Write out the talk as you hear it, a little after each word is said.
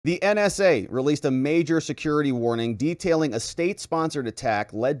The NSA released a major security warning detailing a state-sponsored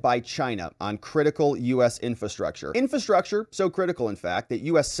attack led by China on critical U.S. infrastructure. Infrastructure so critical, in fact, that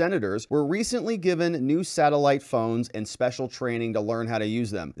U.S. senators were recently given new satellite phones and special training to learn how to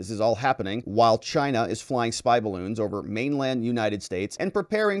use them. This is all happening while China is flying spy balloons over mainland United States and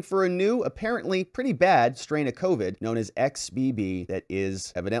preparing for a new, apparently pretty bad strain of COVID known as XBB that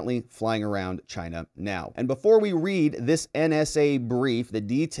is evidently flying around China now. And before we read this NSA brief, the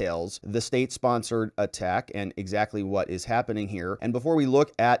details the state-sponsored attack and exactly what is happening here, and before we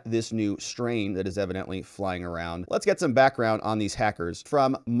look at this new strain that is evidently flying around, let's get some background on these hackers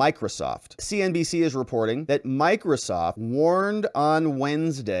from Microsoft. CNBC is reporting that Microsoft warned on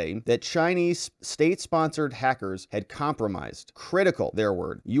Wednesday that Chinese state-sponsored hackers had compromised critical, their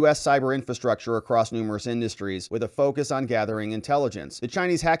word, U.S. cyber infrastructure across numerous industries with a focus on gathering intelligence. The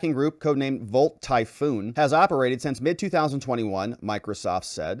Chinese hacking group, codenamed Volt Typhoon, has operated since mid-2021, Microsoft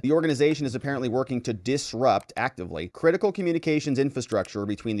said. The organization is apparently working to disrupt, actively, critical communications infrastructure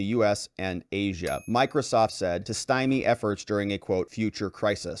between the U.S. and Asia. Microsoft said to stymie efforts during a, quote, future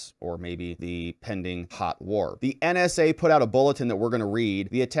crisis, or maybe the pending hot war. The NSA put out a bulletin that we're going to read.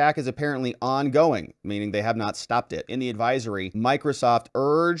 The attack is apparently ongoing, meaning they have not stopped it. In the advisory, Microsoft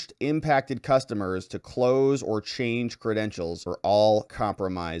urged impacted customers to close or change credentials for all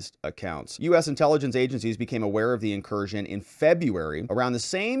compromised accounts. U.S. intelligence agencies became aware of the incursion in February, around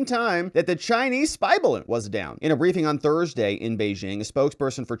the same time that the Chinese spy balloon was down. In a briefing on Thursday in Beijing, a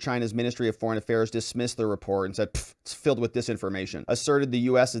spokesperson for China's Ministry of Foreign Affairs dismissed the report and said, it's filled with disinformation, asserted the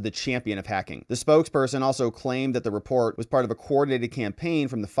U.S. is the champion of hacking. The spokesperson also claimed that the report was part of a coordinated campaign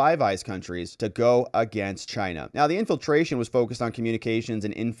from the Five Eyes countries to go against China. Now, the infiltration was focused on communications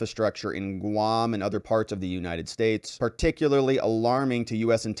and infrastructure in Guam and other parts of the United States, particularly alarming to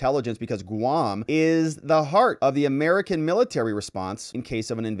U.S. intelligence because Guam is the heart of the American military response in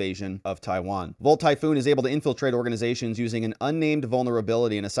case of an invasion of Taiwan. Volt Typhoon is able to infiltrate organizations using an unnamed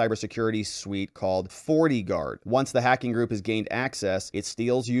vulnerability in a cybersecurity suite called FortiGuard. Once the hacking group has gained access, it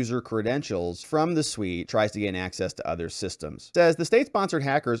steals user credentials from the suite, tries to gain access to other systems. It says the state-sponsored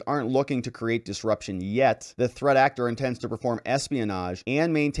hackers aren't looking to create disruption yet. The threat actor intends to perform espionage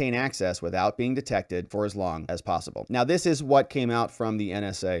and maintain access without being detected for as long as possible. Now, this is what came out from the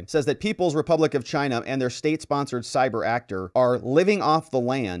NSA. It says that People's Republic of China and their state-sponsored cyber actor are living off the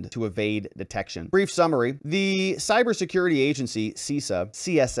land to evade detection. Brief summary, the cybersecurity agency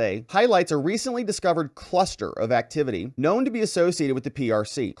CSA highlights a recently discovered cluster of activity known to be associated with the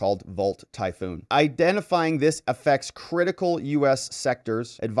PRC called Volt Typhoon. Identifying this affects critical U.S.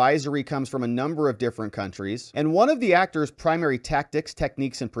 sectors. Advisory comes from a number of different countries, and one of the actors' primary tactics,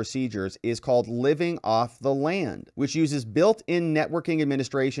 techniques, and procedures is called living off the land, which uses built-in networking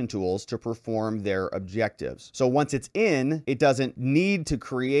administration tools to perform their objectives. So once it's in, it doesn't need to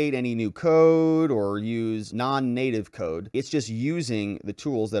create any new code or use non-native code. It's just using the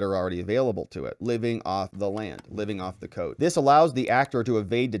tools that are already available to it, living off the land, living off the code. This allows the actor to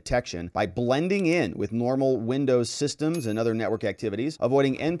evade detection by blending in with normal Windows systems and other network activities,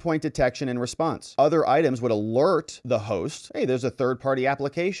 avoiding endpoint detection and response. Other items would alert the host, hey, there's a third-party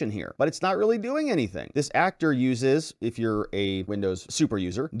application here, but it's not really doing anything. This actor uses, if you're a Windows super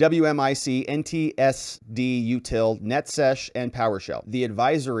user, WMIC, NTSD, util, netsesh, and PowerShell. The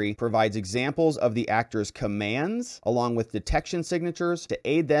advisory provides examples of the actor's commands along with detection signatures to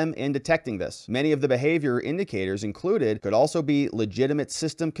aid them in detecting this. Many of the behavior indicators included could also be legitimate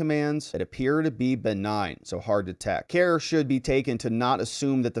system commands that appear to be benign, so hard to detect. Care should be taken to not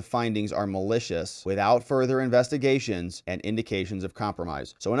assume that the findings are malicious without further investigations and indications of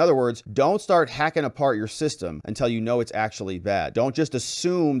compromise. So in other words, don't start hacking apart your system until you know it's actually bad. Don't just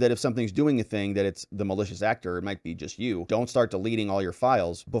assume that if something's doing a thing that it's the malicious actor. It might be just you. Don't start deleting all your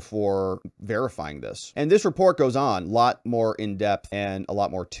files before verifying this. And this report goes on, a lot more in depth and a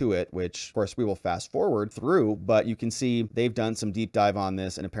lot more to it, which of course we will fast forward through, but you can see they've done some deep dive on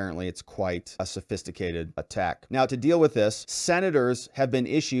this and apparently it's quite a sophisticated attack. Now, to deal with this, senators have been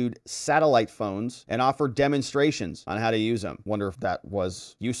issued satellite phones and offered demonstrations on how to use them. Wonder if that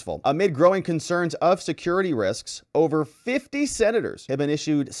was useful. Amid growing concerns of security risks, over 50 senators have been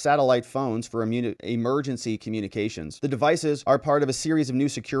issued satellite phones for emergency communications. The devices are part of a series of new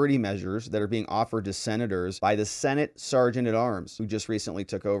security measures that are being offered to senators by the Senate Sergeant at Arms, who just recently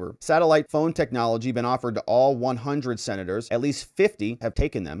took over. Satellite phone technology been offered to all 100 senators. At least 50 have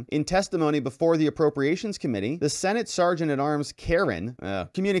taken them. In testimony before the Appropriations Committee, the Senate Sergeant at Arms, Karen,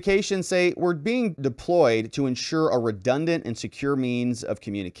 communications say we're being deployed to ensure a redundant and secure means of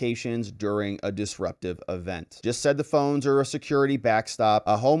communications during a disruptive event. Just said the phones are a security backstop.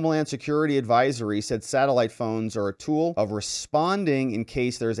 A Homeland Security advisory said satellite phones are a tool of response responding in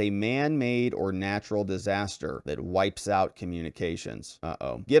case there's a man-made or natural disaster that wipes out communications.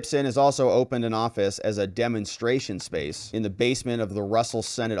 Gibson has also opened an office as a demonstration space in the basement of the Russell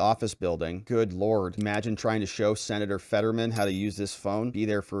Senate office building. Good Lord. Imagine trying to show Senator Fetterman how to use this phone. Be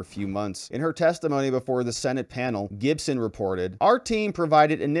there for a few months. In her testimony before the Senate panel, Gibson reported, "Our team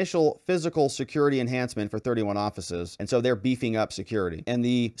provided initial physical security enhancement for 31 offices, and so they're beefing up security. And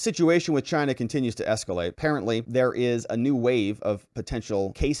the situation with China continues to escalate. Apparently, there is a new wave of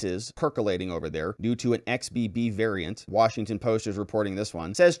potential cases percolating over there due to an XBB variant. Washington Post is reporting this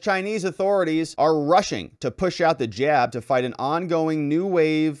one. Says Chinese authorities are rushing to push out the jab to fight an ongoing new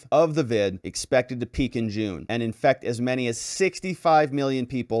wave of the vid expected to peak in June and infect as many as 65 million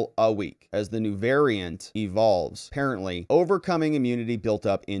people a week as the new variant evolves. Apparently, overcoming immunity built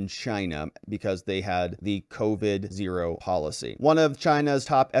up in China because they had the COVID-0 policy. One of China's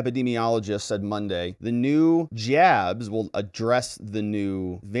top epidemiologists said Monday, the new jabs will address the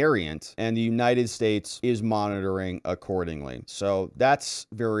new variant, and the United States is monitoring accordingly. So that's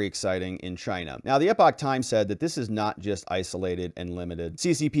very exciting in China. Now, the Epoch Times said that this is not just isolated and limited.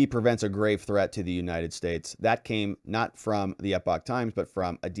 CCP prevents a grave threat to the United States. That came not from the Epoch Times, but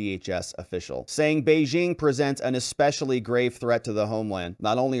from a DHS official, saying Beijing presents an especially grave threat to the homeland.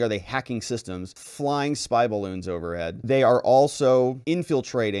 Not only are they hacking systems, flying spy balloons overhead, they are also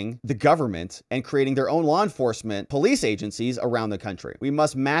infiltrating the government and creating their own law enforcement police agencies around the country. We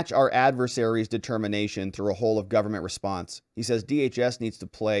must match our adversaries' determination through a whole of government response. He says DHS needs to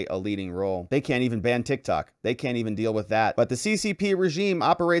play a leading role. They can't even ban TikTok. They can't even deal with that. But the CCP regime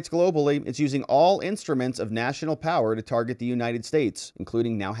operates globally. It's using all instruments of national power to target the United States,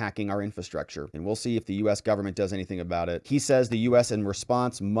 including now hacking our infrastructure. And we'll see if the US government does anything about it. He says the US in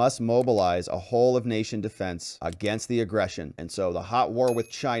response must mobilize a whole of nation defense against the aggression. And so the hot war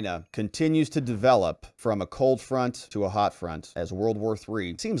with China continues to develop from a cold front to a hot front as World War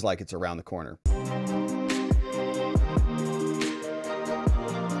III seems like it's around the corner.